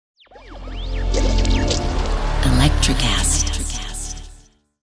VentureCast.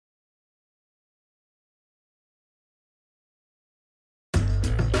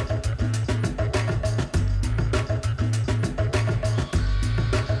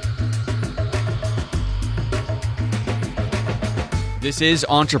 This is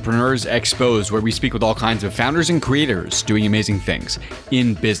Entrepreneurs Exposed, where we speak with all kinds of founders and creators doing amazing things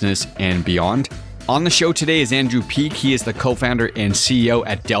in business and beyond. On the show today is Andrew Peek. He is the co-founder and CEO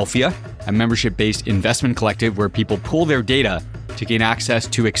at Delphia, a membership-based investment collective where people pool their data to gain access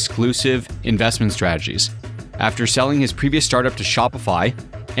to exclusive investment strategies. After selling his previous startup to Shopify,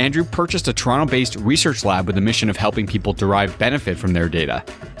 Andrew purchased a Toronto-based research lab with the mission of helping people derive benefit from their data.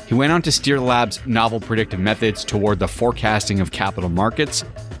 He went on to steer the lab's novel predictive methods toward the forecasting of capital markets,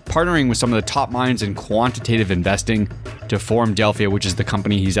 partnering with some of the top minds in quantitative investing to form Delphia, which is the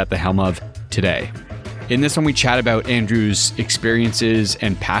company he's at the helm of today. In this one, we chat about Andrew's experiences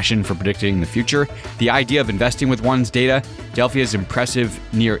and passion for predicting the future, the idea of investing with one's data, Delphia's impressive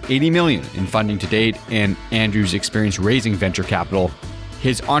near 80 million in funding to date, and Andrew's experience raising venture capital,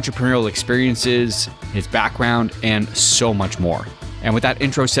 his entrepreneurial experiences, his background, and so much more. And with that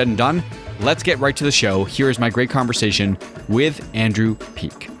intro said and done, let's get right to the show. Here is my great conversation with Andrew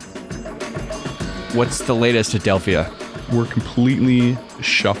Peek. What's the latest at Delphia? We're completely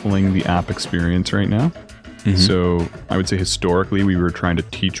shuffling the app experience right now. Mm-hmm. So I would say historically, we were trying to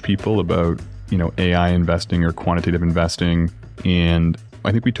teach people about, AI investing or quantitative investing. And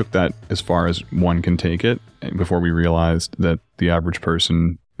I think we took that as far as one can take it before we realized that the average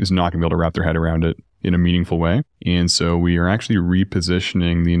person is not going to be able to wrap their head around it in a meaningful way. And so we are actually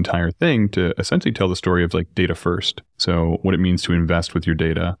repositioning the entire thing to essentially tell the story of data first. So what it means to invest with your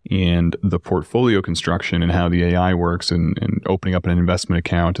data and the portfolio construction and how the AI works and opening up an investment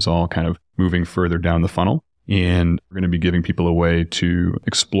account is all kind of moving further down the funnel. And we're going to be giving people a way to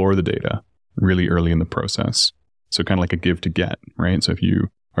explore the data really early in the process. So kind of like a give to get, right? So if you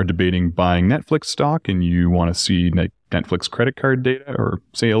are debating buying Netflix stock and you want to see Netflix credit card data or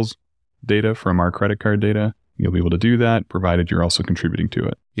sales data from our credit card data, you'll be able to do that, provided you're also contributing to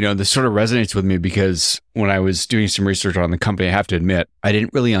it. This sort of resonates with me because when I was doing some research on the company, I have to admit, I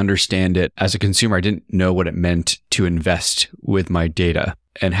didn't really understand it. As a consumer, I didn't know what it meant to invest with my data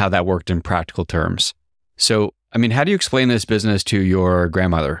and how that worked in practical terms. So, how do you explain this business to your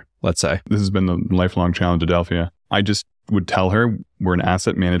grandmother, let's say? This has been the lifelong challenge of Delphia. I just would tell her we're an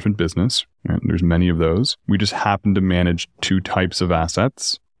asset management business. Right? There's many of those. We just happen to manage two types of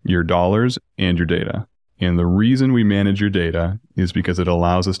assets: your dollars and your data. And the reason we manage your data is because it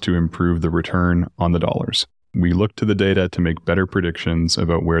allows us to improve the return on the dollars. We look to the data to make better predictions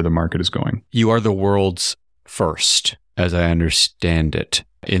about where the market is going. You are the world's first, as I understand it,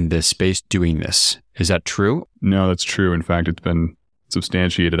 in this space doing this. Is that true? No, that's true. In fact, it's been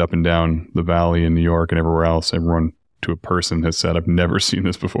substantiated up and down the valley in New York and everywhere else. Everyone to a person has said, I've never seen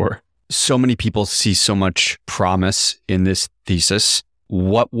this before. So many people see so much promise in this thesis.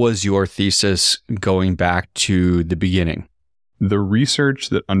 What was your thesis going back to the beginning? The research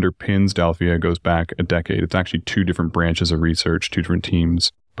that underpins Delphia goes back a decade. It's actually two different branches of research, two different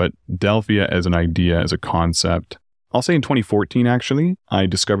teams. But Delphia as an idea, as a concept, I'll say in 2014, actually, I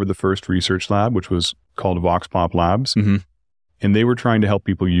discovered the first research lab, which was called VoxPop Labs. Mm-hmm. And they were trying to help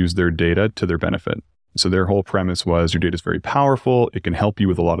people use their data to their benefit. So their whole premise was your data is very powerful. It can help you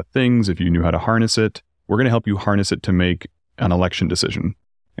with a lot of things if you knew how to harness it. We're going to help you harness it to make an election decision.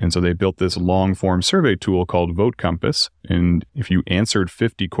 And so they built this long form survey tool called Vote Compass. And if you answered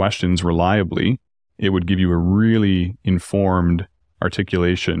 50 questions reliably, it would give you a really informed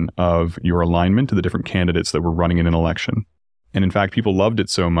articulation of your alignment to the different candidates that were running in an election. And in fact, people loved it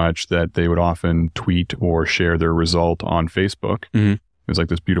so much that they would often tweet or share their result on Facebook. Mm-hmm. It was like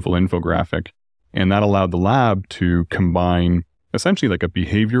this beautiful infographic. And that allowed the lab to combine essentially like a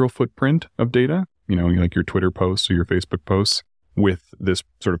behavioral footprint of data, like your Twitter posts or your Facebook posts, with this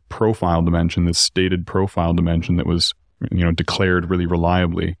sort of profile dimension, this stated profile dimension that was, declared really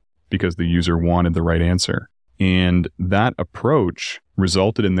reliably because the user wanted the right answer. And that approach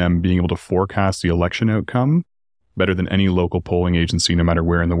resulted in them being able to forecast the election outcome better than any local polling agency, no matter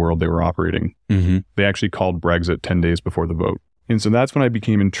where in the world they were operating. Mm-hmm. They actually called Brexit 10 days before the vote. And so that's when I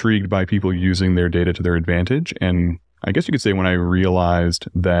became intrigued by people using their data to their advantage. And I guess you could say when I realized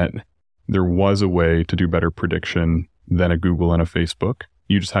that there was a way to do better prediction than a Google and a Facebook.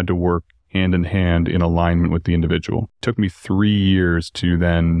 You just had to work hand in hand in alignment with the individual. It took me 3 years to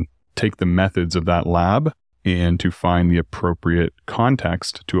then take the methods of that lab and to find the appropriate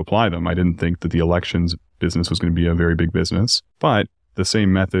context to apply them. I didn't think that the elections business was going to be a very big business, but the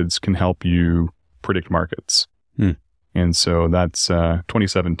same methods can help you predict markets. And so that's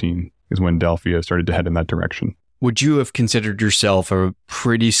 2017 is when Delphia started to head in that direction. Would you have considered yourself a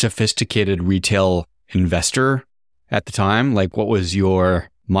pretty sophisticated retail investor at the time? Like, what was your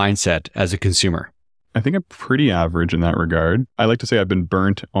mindset as a consumer? I think I'm pretty average in that regard. I like to say I've been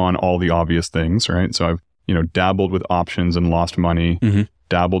burnt on all the obvious things, right? So I've, dabbled with options and lost money,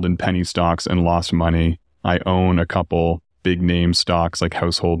 dabbled in penny stocks and lost money. I own a couple big name stocks, like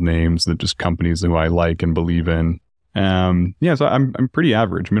household names, that just companies who I like and believe in. So I'm pretty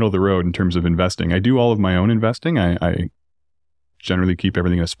average, middle of the road in terms of investing. I do all of my own investing. I generally keep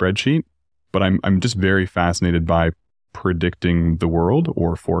everything in a spreadsheet, but I'm just very fascinated by predicting the world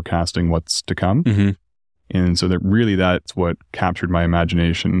or forecasting what's to come. And so that's what captured my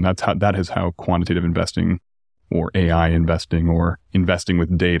imagination. That is how quantitative investing or AI investing or investing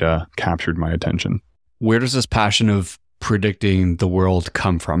with data captured my attention. Where does this passion of predicting the world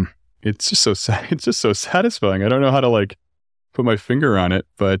come from? It's just so satisfying. I don't know how to put my finger on it,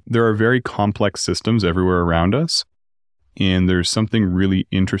 but there are very complex systems everywhere around us. And there's something really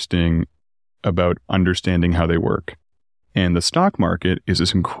interesting about understanding how they work. And the stock market is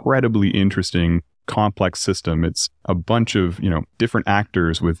this incredibly interesting, complex system. It's a bunch of, different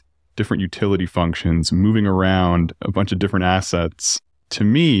actors with different utility functions moving around a bunch of different assets. To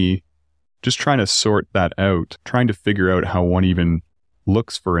me, just trying to sort that out, trying to figure out how one even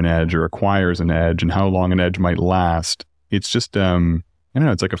looks for an edge or acquires an edge and how long an edge might last. It's just,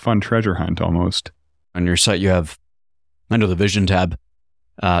 it's like a fun treasure hunt almost. On your site, you have, under the vision tab,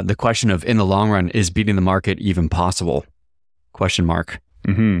 the question of, in the long run, is beating the market even possible? ?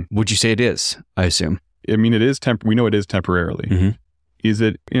 Would you say it is, I assume? I mean, it is we know it is temporarily. Is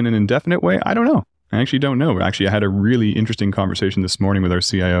it in an indefinite way? I don't know. I actually don't know. Actually, I had a really interesting conversation this morning with our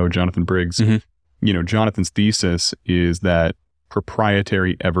CIO, Jonathan Briggs. Jonathan's thesis is that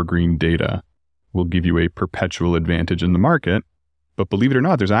proprietary evergreen data will give you a perpetual advantage in the market. But believe it or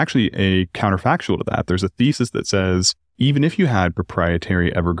not, there's actually a counterfactual to that. There's a thesis that says, even if you had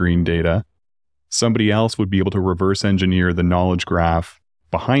proprietary evergreen data, somebody else would be able to reverse engineer the knowledge graph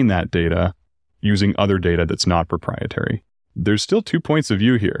behind that data using other data that's not proprietary. There's still 2 points of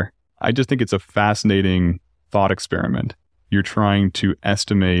view here. I just think it's a fascinating thought experiment. You're trying to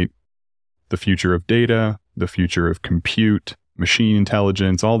estimate the future of data, the future of compute, machine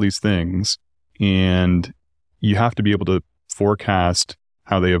intelligence, all these things. And you have to be able to forecast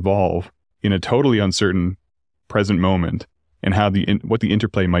how they evolve in a totally uncertain present moment and how what the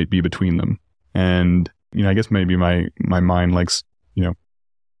interplay might be between them. And, I guess maybe my mind likes,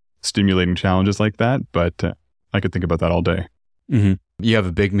 stimulating challenges like that, but I could think about that all day. You have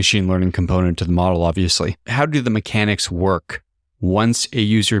a big machine learning component to the model, obviously. How do the mechanics work once a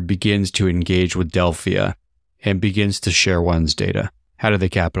user begins to engage with Delphia and begins to share one's data? How do they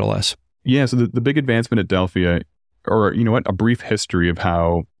capitalize? Yeah, so the big advancement at Delphia, or a brief history of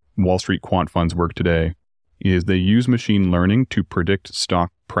how Wall Street quant funds work today, is they use machine learning to predict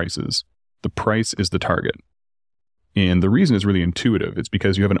stock prices. The price is the target. And the reason is really intuitive. It's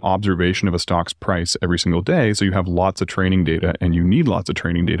because you have an observation of a stock's price every single day, so you have lots of training data, and you need lots of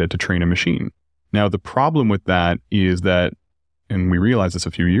training data to train a machine. Now, the problem with that is that, and we realized this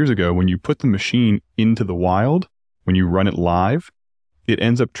a few years ago, when you put the machine into the wild, when you run it live, it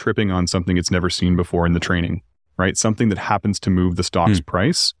ends up tripping on something it's never seen before in the training, right? Something that happens to move the stock's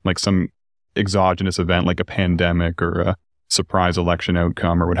price, like some exogenous event like a pandemic or a surprise election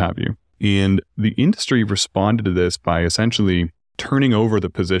outcome or what have you. And the industry responded to this by essentially turning over the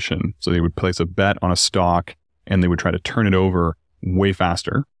position. So they would place a bet on a stock and they would try to turn it over way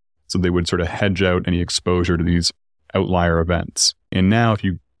faster. So they would sort of hedge out any exposure to these outlier events. And now if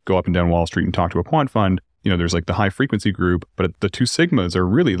you go up and down Wall Street and talk to a quant fund, there's like the high frequency group, but the two sigmas are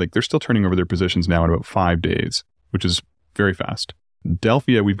really they're still turning over their positions now in about 5 days, which is very fast.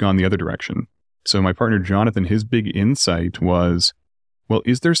 Delphia, we've gone the other direction. So my partner, Jonathan, his big insight was, well,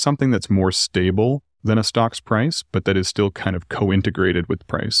 is there something that's more stable than a stock's price, but that is still kind of co-integrated with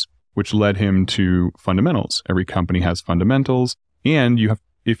price, which led him to fundamentals. Every company has fundamentals. And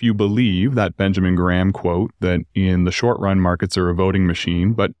if you believe that Benjamin Graham quote that in the short run, markets are a voting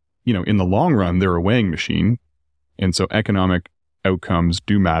machine, but in the long run, they're a weighing machine. And so economic outcomes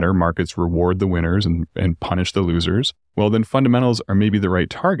do matter. Markets reward the winners and punish the losers. Well, then fundamentals are maybe the right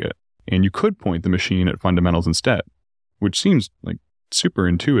target. And you could point the machine at fundamentals instead, which seems like super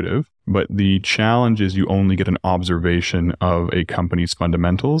intuitive, but the challenge is you only get an observation of a company's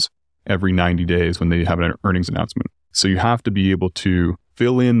fundamentals every 90 days when they have an earnings announcement. So you have to be able to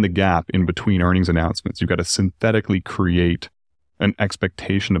fill in the gap in between earnings announcements. You've got to synthetically create an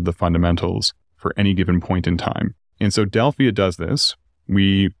expectation of the fundamentals for any given point in time. And so Delphia does this.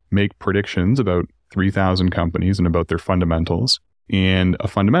 We make predictions about 3,000 companies and about their fundamentals. And a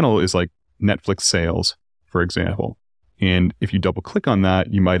fundamental is like Netflix sales for example. And if you double click on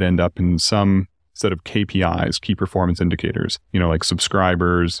that, you might end up in some set of KPIs, key performance indicators, like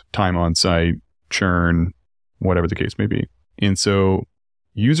subscribers, time on site, churn, whatever the case may be. And so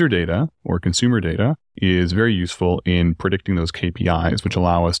user data or consumer data is very useful in predicting those KPIs, which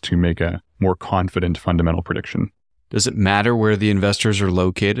allow us to make a more confident fundamental prediction. Does it matter where the investors are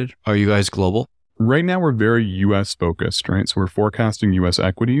located? Are you guys global? Right now, we're very US focused, right? So we're forecasting US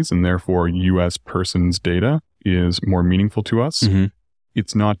equities, and therefore US persons data is more meaningful to us. Mm-hmm.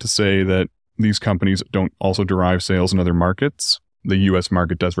 It's not to say that these companies don't also derive sales in other markets. The US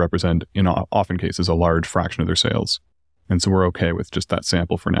market does represent, in often cases, a large fraction of their sales. And so we're okay with just that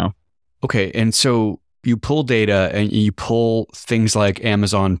sample for now. Okay. And so you pull data and you pull things like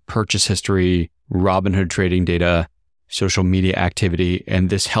Amazon purchase history, Robinhood trading data, social media activity, and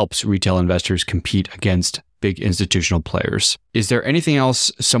this helps retail investors compete against big institutional players. Is there anything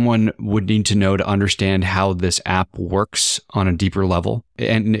else someone would need to know to understand how this app works on a deeper level?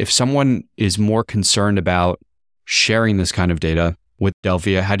 And if someone is more concerned about sharing this kind of data with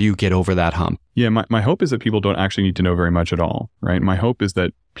Delphia, how do you get over that hump? Yeah, my hope is that people don't actually need to know very much at all, right? My hope is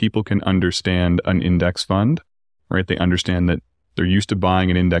that people can understand an index fund, right? They understand that they're used to buying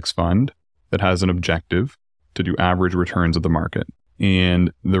an index fund that has an objective to do average returns of the market.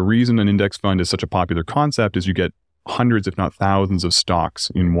 And the reason an index fund is such a popular concept is you get hundreds, if not thousands of stocks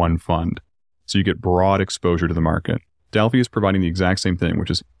in one fund. So you get broad exposure to the market. Delphia is providing the exact same thing,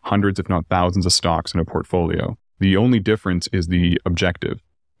 which is hundreds, if not thousands of stocks in a portfolio. The only difference is the objective.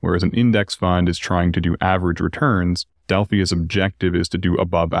 Whereas an index fund is trying to do average returns, Delphia's objective is to do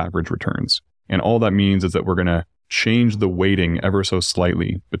above average returns. And all that means is that we're going to change the weighting ever so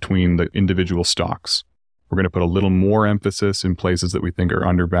slightly between the individual stocks. We're going to put a little more emphasis in places that we think are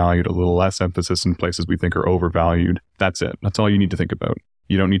undervalued, a little less emphasis in places we think are overvalued. That's it. That's all you need to think about.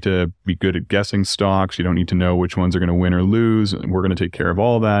 You don't need to be good at guessing stocks. You don't need to know which ones are going to win or lose. We're going to take care of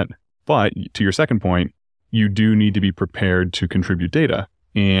all that. But to your second point, you do need to be prepared to contribute data.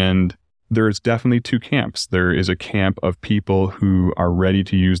 And there's definitely two camps. There is a camp of people who are ready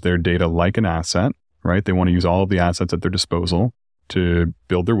to use their data like an asset, right? They want to use all of the assets at their disposal to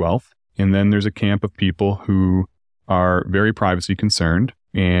build their wealth. And then there's a camp of people who are very privacy concerned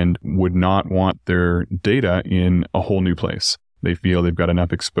and would not want their data in a whole new place. They feel they've got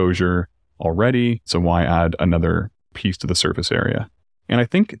enough exposure already, so why add another piece to the surface area? And I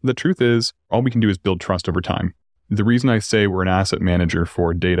think the truth is, all we can do is build trust over time. The reason I say we're an asset manager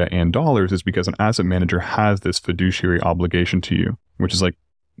for data and dollars is because an asset manager has this fiduciary obligation to you, which is like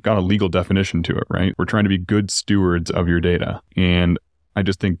got a legal definition to it, right? We're trying to be good stewards of your data. And I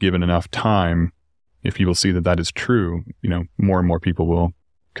just think given enough time, if people see that that is true, more and more people will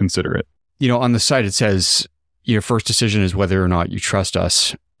consider it. On the site, it says your first decision is whether or not you trust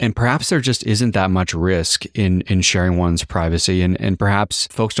us. And perhaps there just isn't that much risk in sharing one's privacy. And perhaps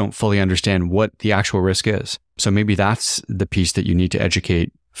folks don't fully understand what the actual risk is. So maybe that's the piece that you need to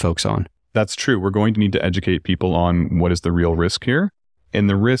educate folks on. That's true. We're going to need to educate people on what is the real risk here. And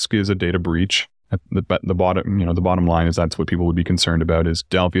the risk is a data breach. The bottom line is that's what people would be concerned about is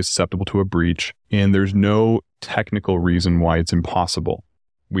Delphia is susceptible to a breach. And there's no technical reason why it's impossible.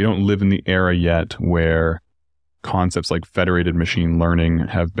 We don't live in the era yet where concepts like federated machine learning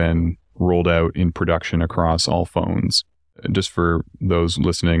have been rolled out in production across all phones. Just for those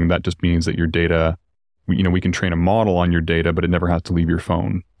listening, that just means that your data, we can train a model on your data, but it never has to leave your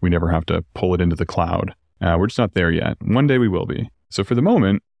phone. We never have to pull it into the cloud. We're just not there yet. One day we will be. So for the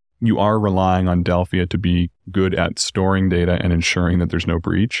moment, you are relying on Delphia to be good at storing data and ensuring that there's no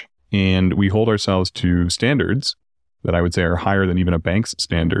breach. And we hold ourselves to standards that I would say are higher than even a bank's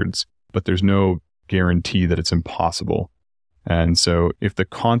standards, but there's no guarantee that it's impossible. And so if the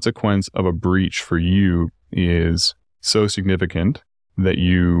consequence of a breach for you is so significant that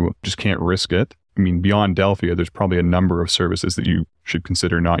you just can't risk it, beyond Delphia, there's probably a number of services that you should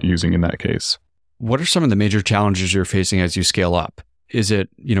consider not using in that case. What are some of the major challenges you're facing as you scale up? Is it,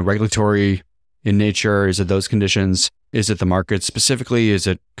 regulatory in nature? Is it those conditions? Is it the market specifically? Is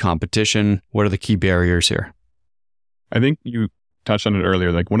it competition? What are the key barriers here? I think you touched on it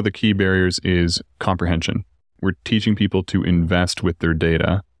earlier. Like one of the key barriers is comprehension. We're teaching people to invest with their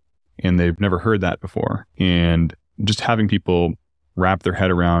data, and they've never heard that before. And just having people wrap their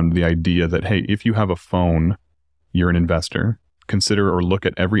head around the idea that, hey, if you have a phone, you're an investor. Consider or look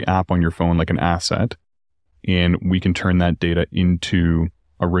at every app on your phone like an asset, and we can turn that data into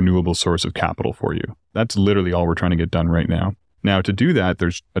a renewable source of capital for you. That's literally all we're trying to get done right now. Now, to do that,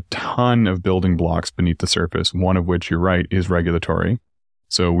 there's a ton of building blocks beneath the surface, one of which, you're right, is regulatory.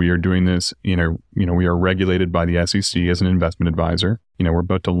 So we are doing this we are regulated by the SEC as an investment advisor. we're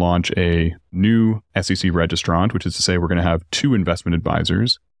about to launch a new SEC registrant, which is to say we're going to have 2 investment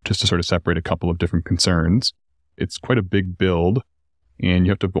advisors just to sort of separate a couple of different concerns. It's quite a big build, and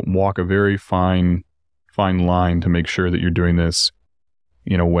you have to walk a very fine line to make sure that you're doing this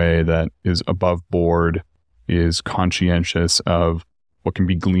in a way that is above board, is conscientious of what can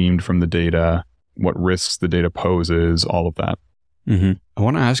be gleaned from the data, what risks the data poses, all of that. Mm-hmm. I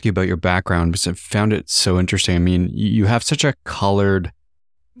want to ask you about your background because I found it so interesting. I mean, you have such a colored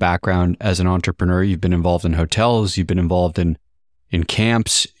background as an entrepreneur. You've been involved in hotels, you've been involved in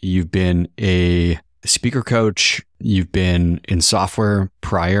camps, you've been a speaker coach, you've been in software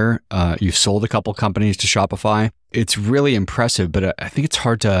prior, you've sold a couple companies to Shopify. It's really impressive, but I think it's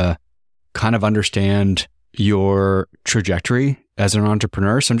hard to kind of understand your trajectory as an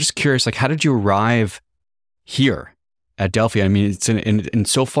entrepreneur. So I'm just curious, like, how did you arrive here at Delphia? I mean, and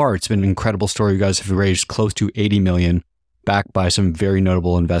so far it's been an incredible story. You guys have raised close to 80 million, backed by some very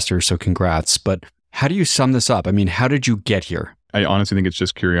notable investors. So congrats. But how do you sum this up? I mean, how did you get here? I honestly think it's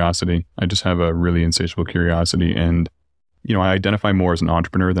just curiosity. I just have a really insatiable curiosity. And, I identify more as an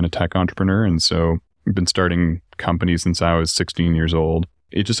entrepreneur than a tech entrepreneur. And so I've been starting companies since I was 16 years old.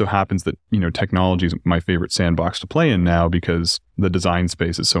 It just so happens that, technology is my favorite sandbox to play in now because the design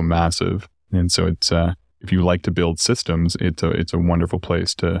space is so massive. And so it's, if you like to build systems, it's a wonderful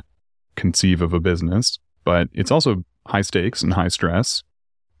place to conceive of a business, but it's also high stakes and high stress.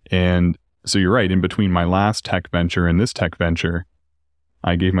 And so you're right, in between my last tech venture and this tech venture,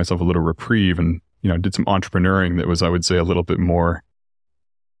 I gave myself a little reprieve and, did some entrepreneuring that was, I would say, a little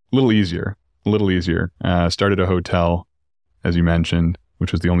easier. Started a hotel, as you mentioned,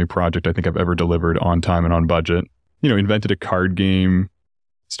 which was the only project I think I've ever delivered on time and on budget. Invented a card game,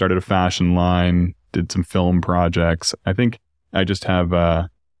 started a fashion line, did some film projects. I think I just have,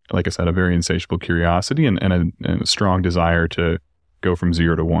 like I said, a very insatiable curiosity and a strong desire to go from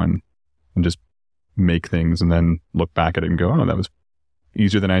 0 to 1 and just make things and then look back at it and go, oh, that was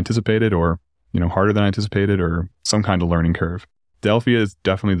easier than I anticipated, or, harder than I anticipated, or some kind of learning curve. Delphia is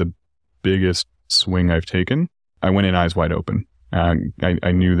definitely the biggest swing I've taken. I went in eyes wide open.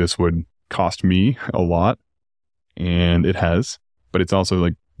 I knew this would cost me a lot, and it has, but it's also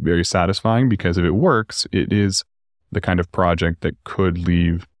like very satisfying because if it works, it is the kind of project that could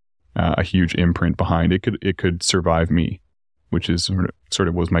leave a huge imprint behind. It could survive me, which is sort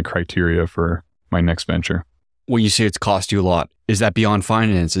of was my criteria for my next venture. When you say it's cost you a lot, is that beyond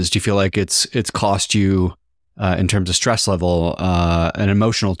finances? Do you feel like it's cost you in terms of stress level, an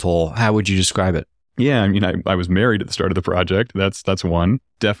emotional toll? How would you describe it? Yeah, I mean, I was married at the start of the project. That's one.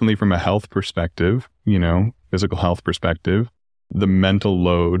 Definitely from a health perspective, physical health perspective, the mental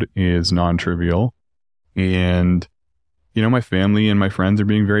load is non-trivial. And, my family and my friends are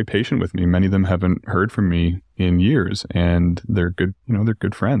being very patient with me. Many of them haven't heard from me in years, and they're good, they're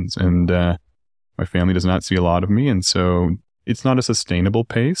good friends. And my family does not see a lot of me. And so it's not a sustainable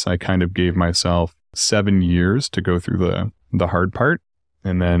pace. I kind of gave myself 7 years to go through the hard part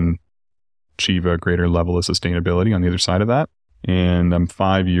and then achieve a greater level of sustainability on the other side of that. And I'm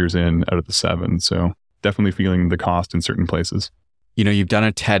 5 years in out of the 7. So definitely feeling the cost in certain places. You've done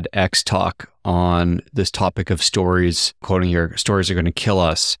a TEDx talk on this topic of stories, quoting your stories are going to kill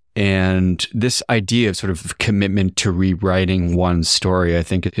us. And this idea of sort of commitment to rewriting one's story, I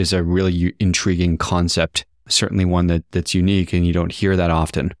think is a really intriguing concept, certainly one that's unique and you don't hear that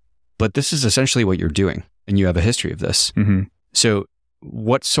often. But this is essentially what you're doing, and you have a history of this. Mm-hmm. So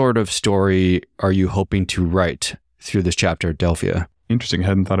what sort of story are you hoping to write through this chapter at Delphia? Interesting. I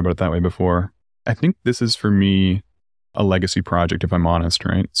hadn't thought about it that way before. I think this is for me a legacy project, if I'm honest,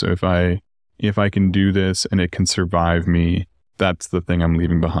 right? So if I can do this and it can survive me, that's the thing I'm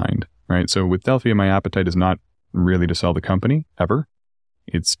leaving behind, right? So with Delphia, my appetite is not really to sell the company ever.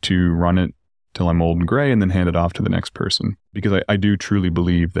 It's to run it till I'm old and gray and then hand it off to the next person. Because I do truly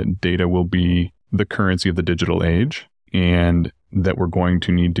believe that data will be the currency of the digital age, and that we're going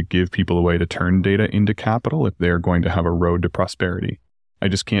to need to give people a way to turn data into capital if they're going to have a road to prosperity. I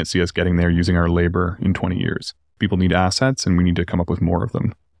just can't see us getting there using our labor in 20 years. People need assets and we need to come up with more of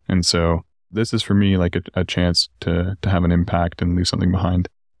them. And so this is for me like a chance to have an impact and leave something behind.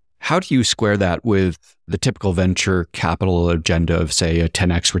 How do you square that with the typical venture capital agenda of, say, a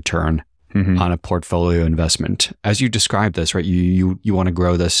 10x return on a portfolio investment? As you described this, right? You want to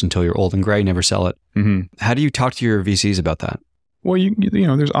grow this until you're old and gray, never sell it. Mm-hmm. How do you talk to your VCs about that? Well, you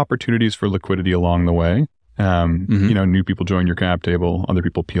know, there's opportunities for liquidity along the way. You know, new people join your cap table, other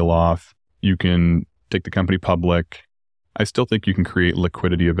people peel off. You can take the company public. I still think you can create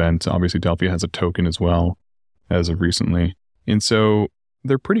liquidity events. Obviously, Delphia has a token as well as of recently. And so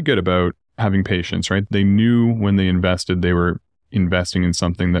they're pretty good about having patience, right? They knew when they invested, they were investing in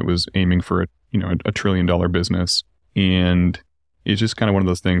something that was aiming for a $1 trillion business. And it's just kind of one of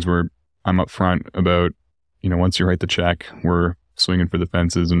those things where I'm upfront about, once you write the check, we're swinging for the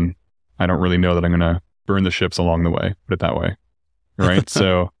fences, and I don't really know that I'm going to burn the ships along the way, put it that way. Right.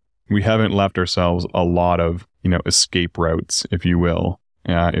 So we haven't left ourselves a lot of, escape routes, if you will.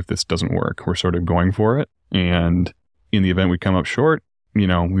 If this doesn't work, we're sort of going for it. And in the event we come up short, we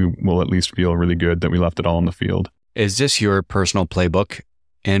will at least feel really good that we left it all in the field. Is this your personal playbook,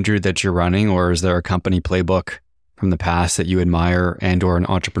 Andrew, that you're running, or is there a company playbook from the past that you admire and or an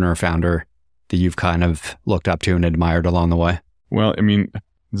entrepreneur founder that you've kind of looked up to and admired along the way? Well, this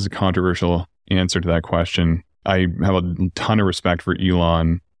is a controversial answer to that question. I have a ton of respect for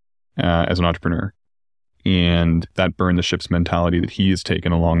Elon as an entrepreneur, and that burn the ships mentality that he has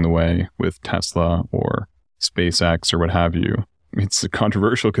taken along the way with Tesla or SpaceX or what have you. It's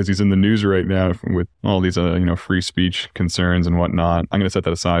controversial because he's in the news right now with all these, free speech concerns and whatnot. I'm going to set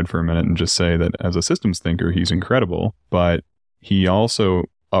that aside for a minute and just say that as a systems thinker, he's incredible, but he also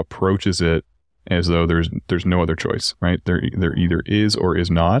approaches it as though there's no other choice, right? There either is or is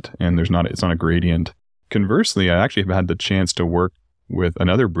not, and it's not a gradient. Conversely, I actually have had the chance to work with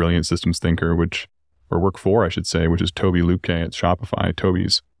another brilliant systems thinker, work for, I should say, which is Toby Lütke at Shopify.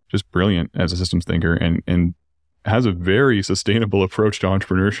 Toby's just brilliant as a systems thinker and has a very sustainable approach to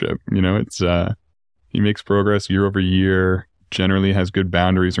entrepreneurship. He makes progress year over year, generally has good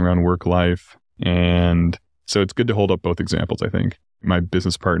boundaries around work life. And so it's good to hold up both examples, I think. My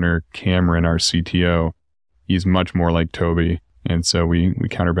business partner, Cameron, our CTO, he's much more like Toby. And so we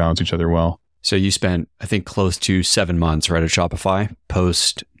counterbalance each other well. So you spent, I think, close to 7 months, right, at Shopify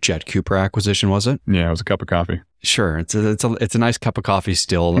post Jet Cooper acquisition, was it? Yeah, it was a cup of coffee. Sure. It's a nice cup of coffee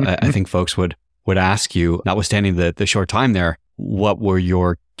still. I think folks would ask you, notwithstanding the short time there, what were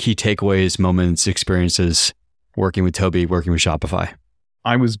your key takeaways, moments, experiences working with Toby, working with Shopify?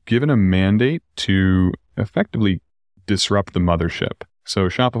 I was given a mandate to effectively disrupt the mothership. So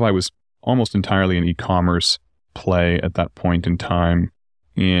Shopify was almost entirely an e-commerce play at that point in time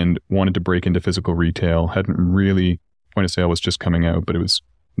and wanted to break into physical retail. Hadn't really, point of sale was just coming out, but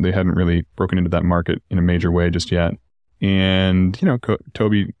they hadn't really broken into that market in a major way just yet. And,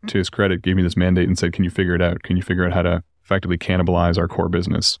 Toby, to his credit, gave me this mandate and said, can you figure it out? Can you figure out how to effectively cannibalize our core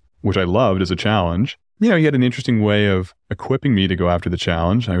business? Which I loved as a challenge. He had an interesting way of equipping me to go after the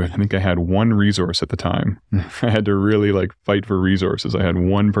challenge. I think I had one resource at the time. I had to really fight for resources. I had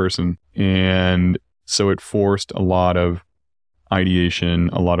one person. And so it forced a lot of ideation,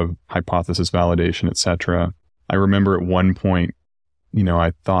 a lot of hypothesis validation, etc. I remember at one point,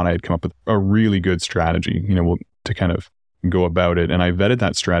 I thought I had come up with a really good strategy, to kind of go about it. And I vetted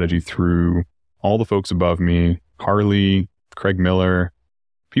that strategy through all the folks above me, Harley, Craig Miller,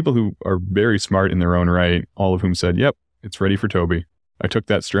 people who are very smart in their own right, all of whom said, yep, it's ready for Toby. I took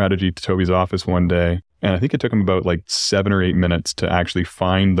that strategy to Toby's office one day, and I think it took him about 7 or 8 minutes to actually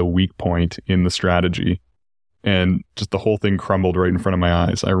find the weak point in the strategy. And just the whole thing crumbled right in front of my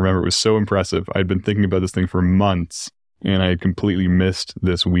eyes. I remember it was so impressive. I'd been thinking about this thing for months, and I had completely missed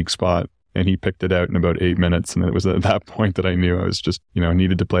this weak spot. And he picked it out in about 8 minutes. And it was at that point that I knew I was just,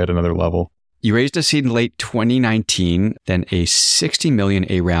 needed to play at another level. You raised a seed in late 2019, then a $60 million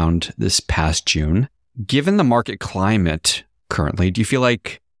A round this past June. Given the market climate currently, do you feel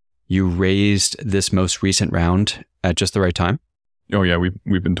like you raised this most recent round at just the right time? Oh yeah,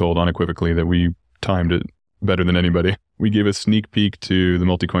 we've been told unequivocally that we timed it better than anybody. We gave a sneak peek to the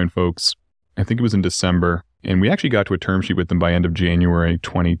Multicoin folks. I think it was in December. And we actually got to a term sheet with them by end of January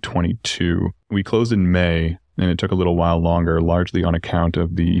 2022. We closed in May, and it took a little while longer, largely on account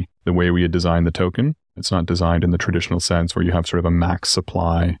of the way we had designed the token. It's not designed in the traditional sense where you have sort of a max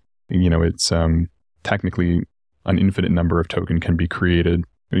supply. It's technically an infinite number of token can be created.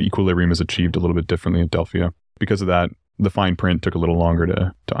 Equilibrium is achieved a little bit differently at Delphia. Because of that, the fine print took a little longer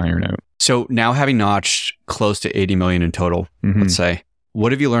to iron out. So now having notched close to 80 million in total, let's say,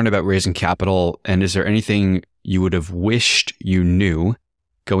 what have you learned about raising capital? And is there anything you would have wished you knew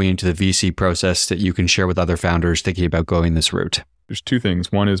going into the VC process that you can share with other founders thinking about going this route? There's two things.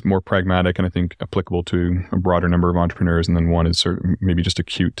 One is more pragmatic and I think applicable to a broader number of entrepreneurs. And then one is sort of maybe just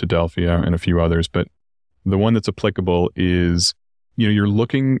acute to Delphia and a few others. But the one that's applicable is, you're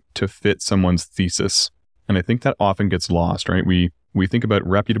looking to fit someone's thesis. And I think that often gets lost, right? We think about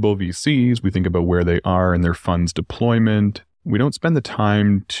reputable VCs. We think about where they are in their funds deployment. We don't spend the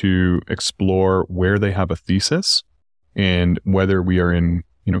time to explore where they have a thesis and whether we are in,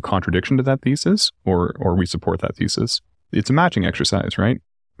 contradiction to that thesis or we support that thesis. It's a matching exercise, right?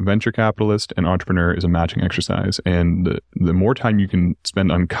 venture capitalist and entrepreneur is a matching exercise. And the more time you can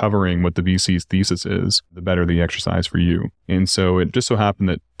spend uncovering what the VC's thesis is, the better the exercise for you. And so it just so happened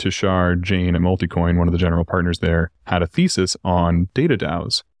that Tushar Jain at Multicoin, one of the general partners there, had a thesis on data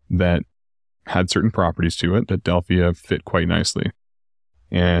DAOs that had certain properties to it that Delphia fit quite nicely.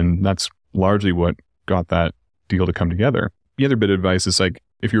 And that's largely what got that deal to come together. The other bit of advice is like,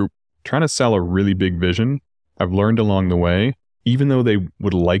 if you're trying to sell a really big vision, I've learned along the way, even though they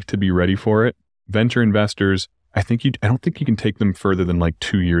would like to be ready for it, venture investors, I don't think you can take them further than like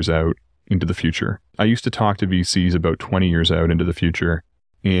 2 years out into the future. I used to talk to VCs about 20 years out into the future,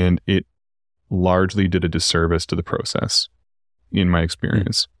 and it largely did a disservice to the process in my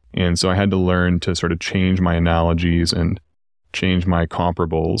experience. And so I had to learn to sort of change my analogies and change my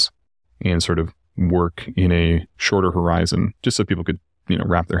comparables and sort of work in a shorter horizon, just so people could,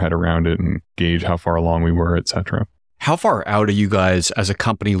 wrap their head around it and gauge how far along we were, et cetera. How far out are you guys as a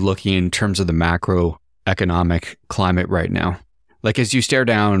company looking in terms of the macroeconomic climate right now? Like as you stare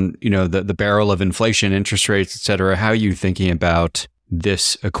down, the barrel of inflation, interest rates, et cetera, how are you thinking about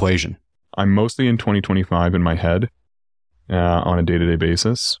this equation? I'm mostly in 2025 in my head on a day-to-day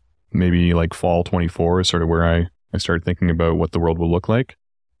basis. Maybe like fall 24 is sort of where I started thinking about what the world will look like,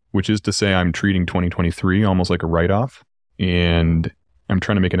 which is to say I'm treating 2023 almost like a write-off. And I'm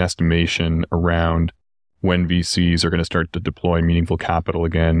trying to make an estimation around when VCs are going to start to deploy meaningful capital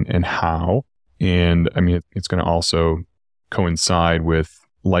again and how. And I mean, it's going to also coincide with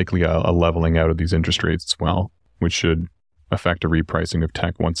likely a leveling out of these interest rates as well, which should affect a repricing of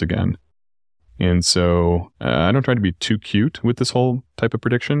tech once again. And so I don't try to be too cute with this whole type of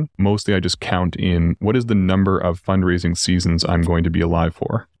prediction. Mostly I just count in what is the number of fundraising seasons I'm going to be alive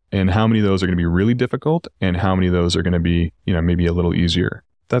for, and how many of those are going to be really difficult and how many of those are going to be, maybe a little easier.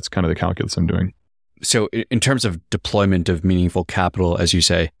 That's kind of the calculus I'm doing. So in terms of deployment of meaningful capital, as you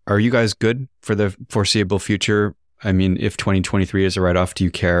say, are you guys good for the foreseeable future? I mean, if 2023 is a write-off, do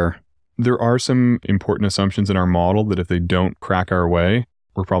you care? There are some important assumptions in our model that if they don't crack our way,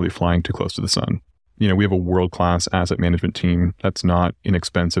 we're probably flying too close to the sun. We have a world-class asset management team that's not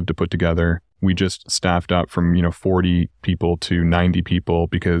inexpensive to put together. We just staffed up from, 40 people to 90 people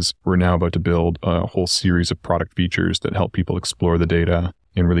because we're now about to build a whole series of product features that help people explore the data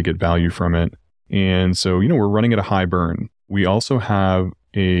and really get value from it. And so, we're running at a high burn. We also have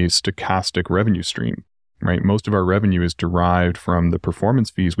a stochastic revenue stream, right? Most of our revenue is derived from the performance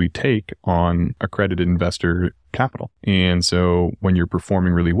fees we take on accredited investor capital. And so when you're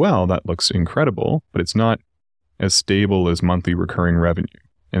performing really well, that looks incredible, but it's not as stable as monthly recurring revenue.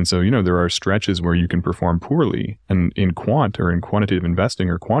 And so, there are stretches where you can perform poorly. And in quant or in quantitative investing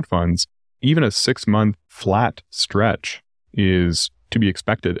or quant funds, even a 6-month flat stretch is to be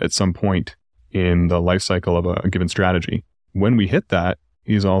expected at some point in the life cycle of a given strategy. When we hit that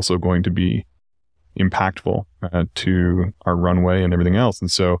is also going to be impactful to our runway and everything else. And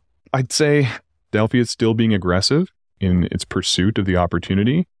so I'd say Delphia is still being aggressive in its pursuit of the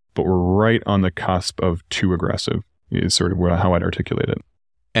opportunity, but we're right on the cusp of too aggressive is sort of how I'd articulate it.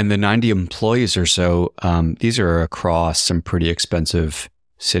 And the 90 employees or so, these are across some pretty expensive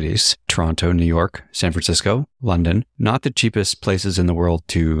cities: Toronto, New York, San Francisco, London, not the cheapest places in the world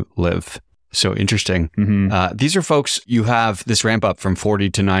to live. So interesting. Mm-hmm. These are folks, you have this ramp up from 40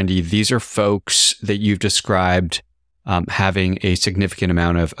 to 90. These are folks that you've described having a significant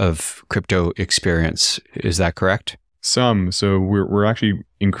amount of crypto experience. Is that correct? Some. So we're actually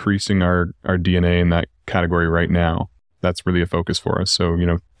increasing our DNA in that category right now. That's really a focus for us. So,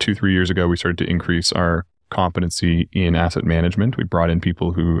 2-3 years ago, we started to increase our competency in asset management. We brought in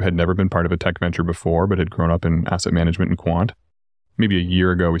people who had never been part of a tech venture before, but had grown up in asset management and quant. Maybe a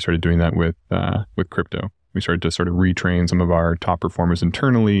year ago, we started doing that with crypto. We started to sort of retrain some of our top performers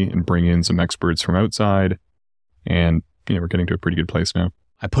internally and bring in some experts from outside. And, we're getting to a pretty good place now.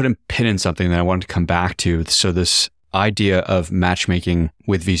 I put a pin in something that I wanted to come back to. So this idea of matchmaking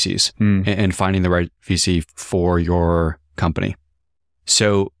with VCs and finding the right VC for your company.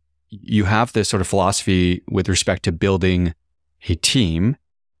 So you have this sort of philosophy with respect to building a team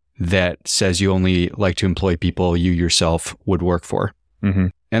that says you only like to employ people you yourself would work for. Mm-hmm.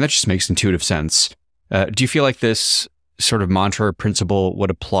 And that just makes intuitive sense. Do you feel like this sort of mantra or principle would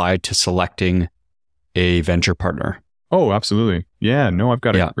apply to selecting a venture partner? Oh, absolutely. Yeah, no, I've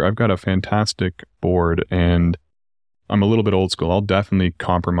got a fantastic board, and I'm a little bit old school. I'll definitely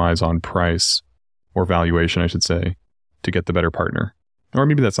compromise on price or valuation, I should say, to get the better partner. Or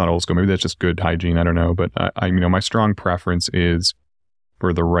maybe that's not old school. Maybe that's just good hygiene. I don't know. But my strong preference is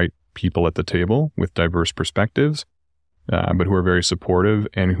for the right people at the table with diverse perspectives, but who are very supportive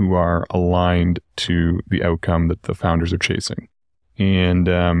and who are aligned to the outcome that the founders are chasing. And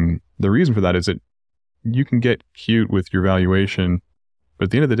the reason for that is that you can get cute with your valuation, but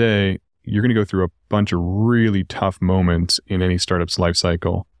at the end of the day, you're going to go through a bunch of really tough moments in any startup's life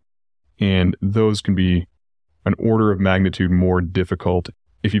cycle. And those can be an order of magnitude more difficult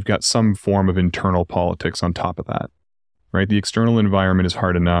if you've got some form of internal politics on top of that, right? The external environment is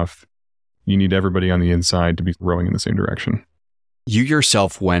hard enough. You need everybody on the inside to be rowing in the same direction. You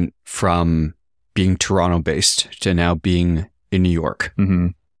yourself went from being Toronto-based to now being in New York. Mm-hmm.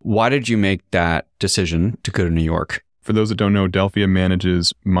 Why did you make that decision to go to New York? For those that don't know, Delphia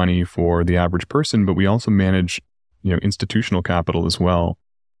manages money for the average person, but we also manage, institutional capital as well.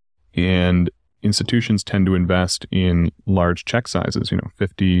 And institutions tend to invest in large check sizes,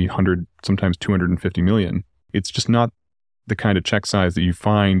 50, 100, sometimes 250 million. It's just not the kind of check size that you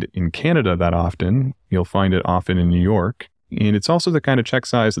find in Canada that often. You'll find it often in New York. And it's also the kind of check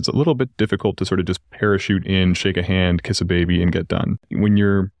size that's a little bit difficult to sort of just parachute in, shake a hand, kiss a baby, and get done. When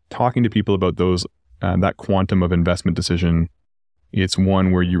you're talking to people about those, that quantum of investment decision, it's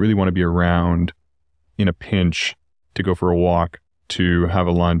one where you really want to be around in a pinch to go for a walk, to have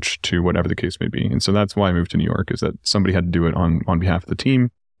a lunch, to whatever the case may be. And so that's why I moved to New York, is that somebody had to do it on behalf of the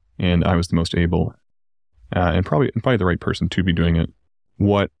team, and I was the most able and probably the right person to be doing it.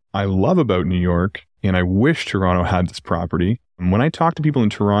 What I love about New York, and I wish Toronto had this property, when I talk to people in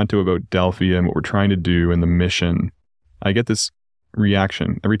Toronto about Delphia and what we're trying to do and the mission, I get this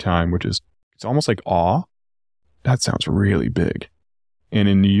reaction every time, which is, it's almost like awe. That sounds really big. And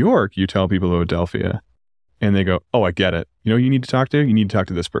in New York, you tell people about Delphia and they go, oh, I get it. You need to talk to? You need to talk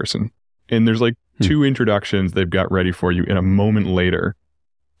to this person. And there's like 2 introductions they've got ready for you in a moment later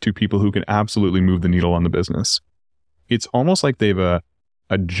to people who can absolutely move the needle on the business. It's almost like they've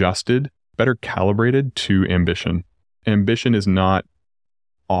adjusted, better calibrated to ambition. Ambition is not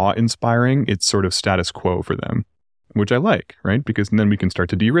awe-inspiring. It's sort of status quo for them, which I like, right? Because then we can start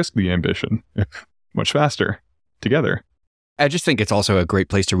to de-risk the ambition much faster together. I just think it's also a great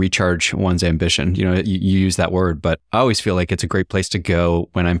place to recharge one's ambition. You use that word, but I always feel like it's a great place to go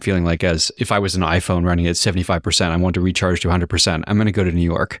when I'm feeling like, as if I was an iPhone running at 75%, I want to recharge to 100%. I'm going to go to New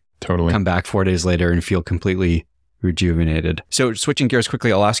York. Totally. Come back 4 days later and feel completely rejuvenated. So switching gears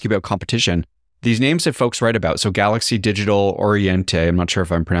quickly, I'll ask you about competition. These names that folks write about, so Galaxy Digital, Oriente, I'm not sure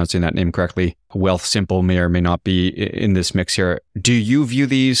if I'm pronouncing that name correctly, Wealthsimple may or may not be in this mix here. Do you view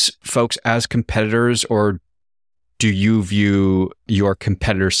these folks as competitors, or do you view your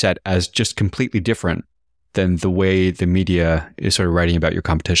competitor set as just completely different than the way the media is sort of writing about your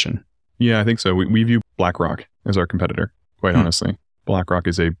competition? Yeah, I think so. We view BlackRock as our competitor, quite honestly. BlackRock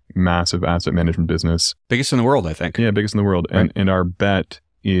is a massive asset management business. Biggest in the world, I think. Yeah, biggest in the world. Right. And our bet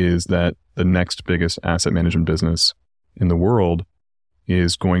is that the next biggest asset management business in the world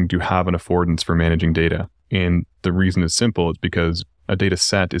is going to have an affordance for managing data. And the reason is simple. It's because a data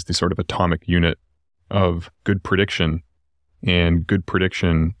set is the sort of atomic unit of good prediction, and good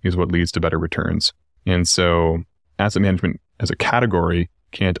prediction is what leads to better returns. And so asset management as a category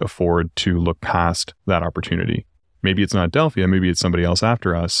can't afford to look past that opportunity. Maybe it's not Delphia, maybe it's somebody else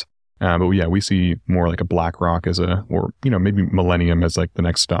after us. But yeah, we see more like a BlackRock or maybe Millennium as like the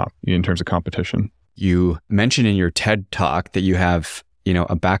next stop in terms of competition. You mentioned in your TED talk that you have,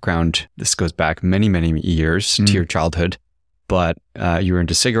 a background, this goes back many, many years to your childhood, but you were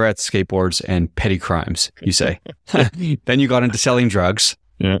into cigarettes, skateboards, and petty crimes, you say. Then you got into selling drugs.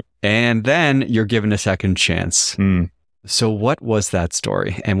 Yeah. And then you're given a second chance. So what was that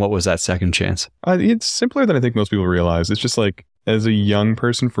story? And what was that second chance? It's simpler than I think most people realize. It's just like, as a young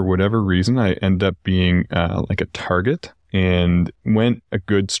person, for whatever reason, I end up being like a target, and went a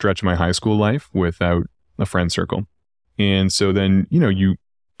good stretch of my high school life without a friend circle. And so then, you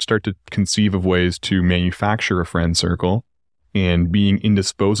start to conceive of ways to manufacture a friend circle, and being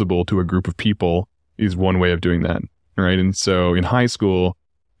indisposable to a group of people is one way of doing that, right? And so in high school,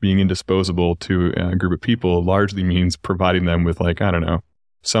 being indisposable to a group of people largely means providing them with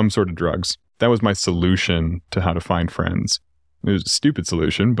some sort of drugs. That was my solution to how to find friends. It was a stupid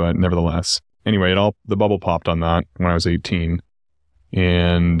solution, but nevertheless. Anyway, the bubble popped on that when I was 18,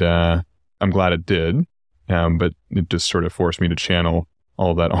 and I'm glad it did, but it just sort of forced me to channel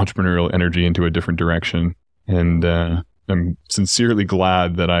all of that entrepreneurial energy into a different direction. And I'm sincerely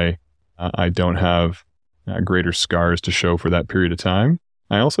glad that I don't have greater scars to show for that period of time.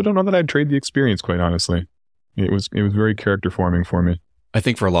 I also don't know that I'd trade the experience, quite honestly. It was very character forming for me. I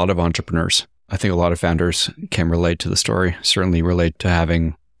think for a lot of entrepreneurs, I think a lot of founders can relate to the story, certainly relate to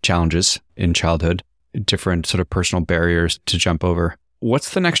having challenges in childhood, different sort of personal barriers to jump over.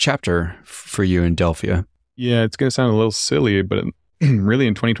 What's the next chapter for you in Delphia? Yeah, it's going to sound a little silly, but really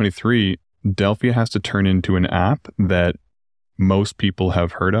in 2023, Delphia has to turn into an app that most people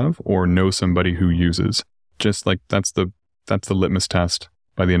have heard of or know somebody who uses. Just like that's the litmus test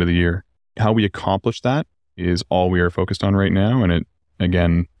by the end of the year. How we accomplish that is all we are focused on right now. And it,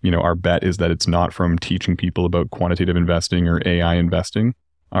 again, our bet is that it's not from teaching people about quantitative investing or AI investing.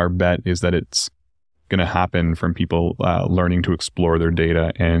 Our bet is that it's going to happen from people learning to explore their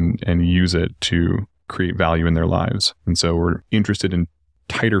data and use it to create value in their lives. And so we're interested in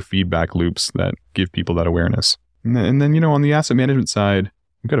tighter feedback loops that give people that awareness. And then, on the asset management side,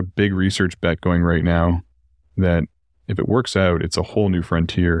 we've got a big research bet going right now that if it works out, it's a whole new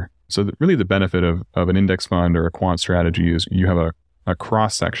frontier. So really the benefit of an index fund or a quant strategy is you have a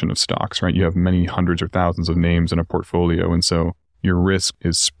cross-section of stocks, right? You have many hundreds or thousands of names in a portfolio. And so your risk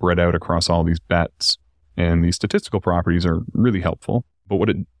is spread out across all these bets. And these statistical properties are really helpful. But what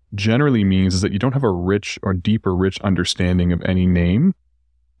it generally means is that you don't have a rich understanding of any name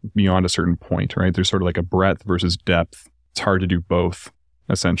beyond a certain point, right? There's sort of like a breadth versus depth. It's hard to do both,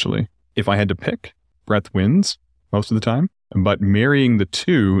 essentially. If I had to pick, breadth wins most of the time. But marrying the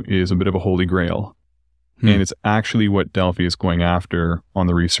two is a bit of a holy grail. And it's actually what Delphi is going after on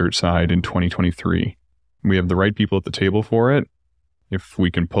the research side in 2023. We have the right people at the table for it. If we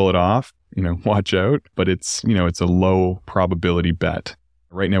can pull it off, watch out. But it's a low probability bet.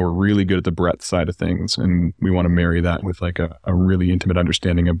 Right now, we're really good at the breadth side of things, and we want to marry that with like a really intimate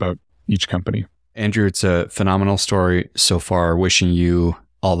understanding about each company. Andrew, it's a phenomenal story so far. Wishing you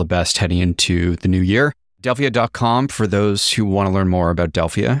all the best heading into the new year. Delphia.com for those who want to learn more about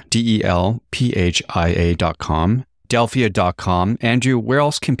Delphia, DELPHIA.com. Delphia.com. Andrew, where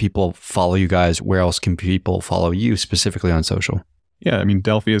else can people follow you guys? Where else can people follow you specifically on social? Yeah,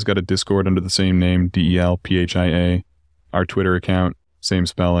 Delphia's got a Discord under the same name, DELPHIA. Our Twitter account, same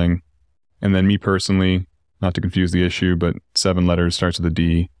spelling. And then me personally, not to confuse the issue, but 7 letters, starts with a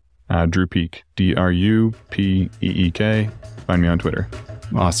D. Drew Peek, DRUPEEK. Find me on Twitter.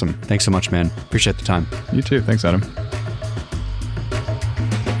 Awesome. Thanks so much, man. Appreciate the time. You too. Thanks, Adam.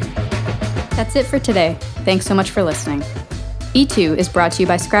 That's it for today. Thanks so much for listening. E2 is brought to you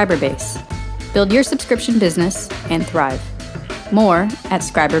by Scriberbase. Build your subscription business and thrive. More at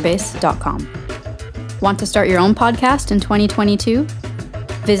scriberbase.com. Want to start your own podcast in 2022?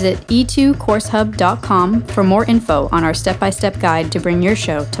 Visit e2coursehub.com for more info on our step-by-step guide to bring your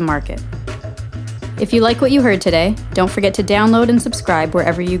show to market. If you like what you heard today, don't forget to download and subscribe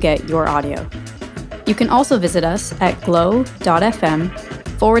wherever you get your audio. You can also visit us at glow.fm/E2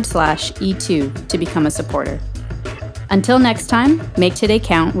 to become a supporter. Until next time, make today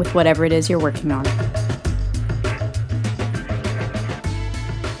count with whatever it is you're working on.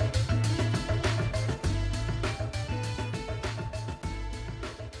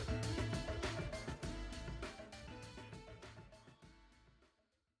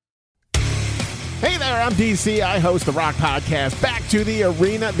 Hey there, I'm DC. I host the rock podcast, Back to the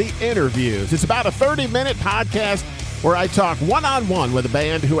Arena, The Interviews. It's about a 30-minute podcast where I talk one-on-one with a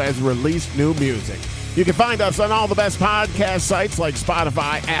band who has released new music. You can find us on all the best podcast sites like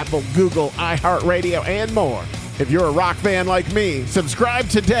Spotify, Apple, Google, iHeartRadio, and more. If you're a rock fan like me, subscribe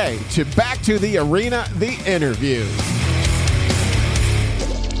today to Back to the Arena, The Interviews.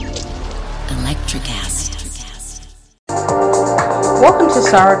 Electricast. Welcome to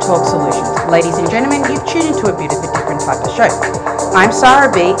Sarah Talk Solutions. Ladies and gentlemen, you've tuned into a bit of a different type of show. I'm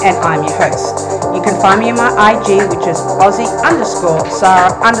Sarah B and I'm your host. You can find me on my IG, which is Aussie_Sarah_LA.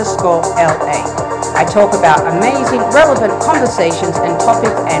 I talk about amazing, relevant conversations and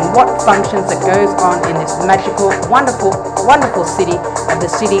topics and what functions that goes on in this magical, wonderful, wonderful city of the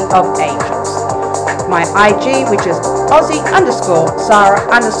City of Angels. My IG, which is Aussie_Sarah_LA.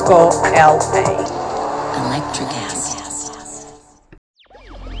 Electricast.